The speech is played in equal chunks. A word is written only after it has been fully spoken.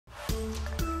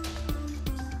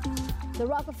The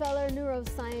Rockefeller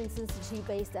Neuroscience Institute,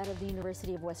 based out of the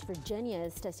University of West Virginia,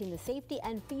 is testing the safety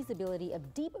and feasibility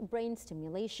of deep brain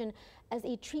stimulation as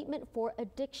a treatment for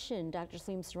addiction. Dr.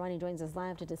 Salim Sourani joins us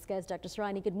live to discuss. Dr.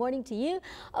 Sourani, good morning to you.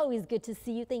 Always good to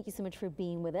see you. Thank you so much for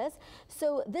being with us.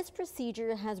 So this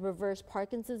procedure has reversed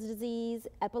Parkinson's disease,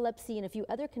 epilepsy, and a few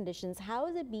other conditions. How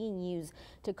is it being used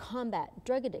to combat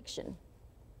drug addiction?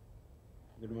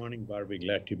 Good morning, Barbie.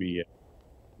 Glad to be here.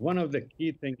 One of the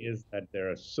key things is that there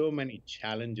are so many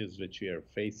challenges which we are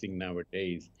facing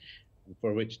nowadays,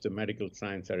 for which the medical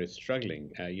science are struggling.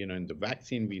 In the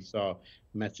vaccine, we saw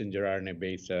messenger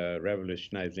RNA-based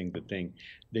revolutionizing the thing.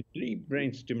 The deep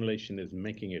brain stimulation is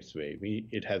making its way.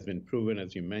 It has been proven,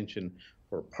 as you mentioned,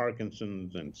 for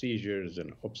Parkinson's and seizures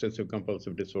and obsessive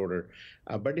compulsive disorder,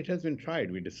 but it has been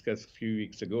tried. We discussed a few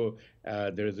weeks ago,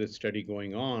 there is a study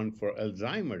going on for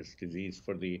Alzheimer's disease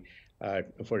for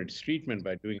its treatment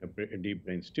by doing a deep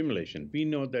brain stimulation. We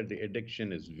know that the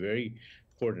addiction is very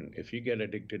important. If you get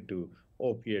addicted to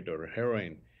opiate or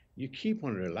heroin, you keep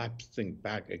on relapsing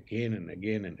back again and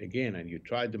again and again, and you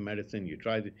try the medicine, you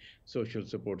try the social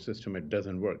support system, it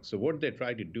doesn't work. So what they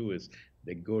try to do is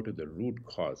they go to the root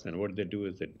cause, and what they do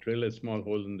is they drill a small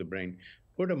hole in the brain,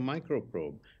 put a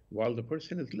microprobe while the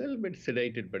person is a little bit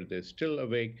sedated, but they're still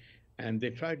awake, and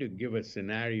they try to give a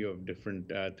scenario of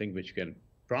different things which can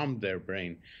prompt their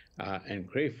brain and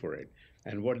crave for it.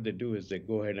 And what they do is they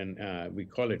go ahead and we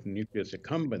call it nucleus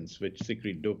accumbens, which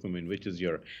secrete dopamine, which is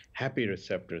your happy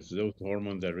receptors. Those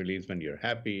hormones are released when you're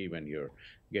happy, when you're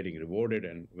getting rewarded,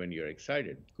 and when you're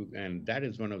excited. And that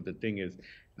is one of the things is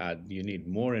you need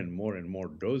more and more and more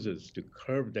doses to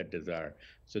curb that desire.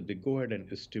 So they go ahead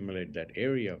and stimulate that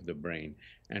area of the brain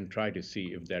and try to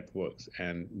see if that works.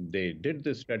 And they did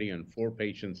this study on 4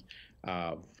 patients.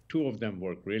 2 of them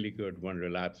work really good, 1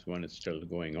 relapsed, 1 is still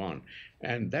going on.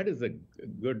 And that is a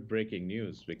good breaking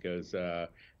news, because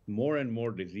more and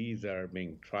more disease are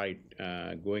being tried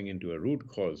going into a root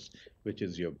cause, which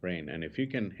is your brain. And if you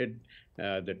can hit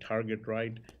the target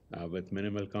right with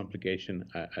minimal complication,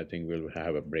 I think we'll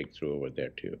have a breakthrough over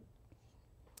there too.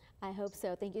 I hope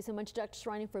so. Thank you so much, Dr.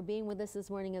 Sourani, for being with us this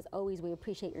morning. As always, we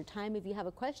appreciate your time. If you have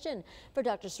a question for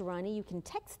Dr. Sourani, you can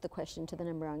text the question to the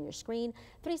number on your screen,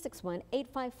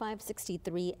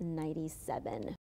 361-855-6397.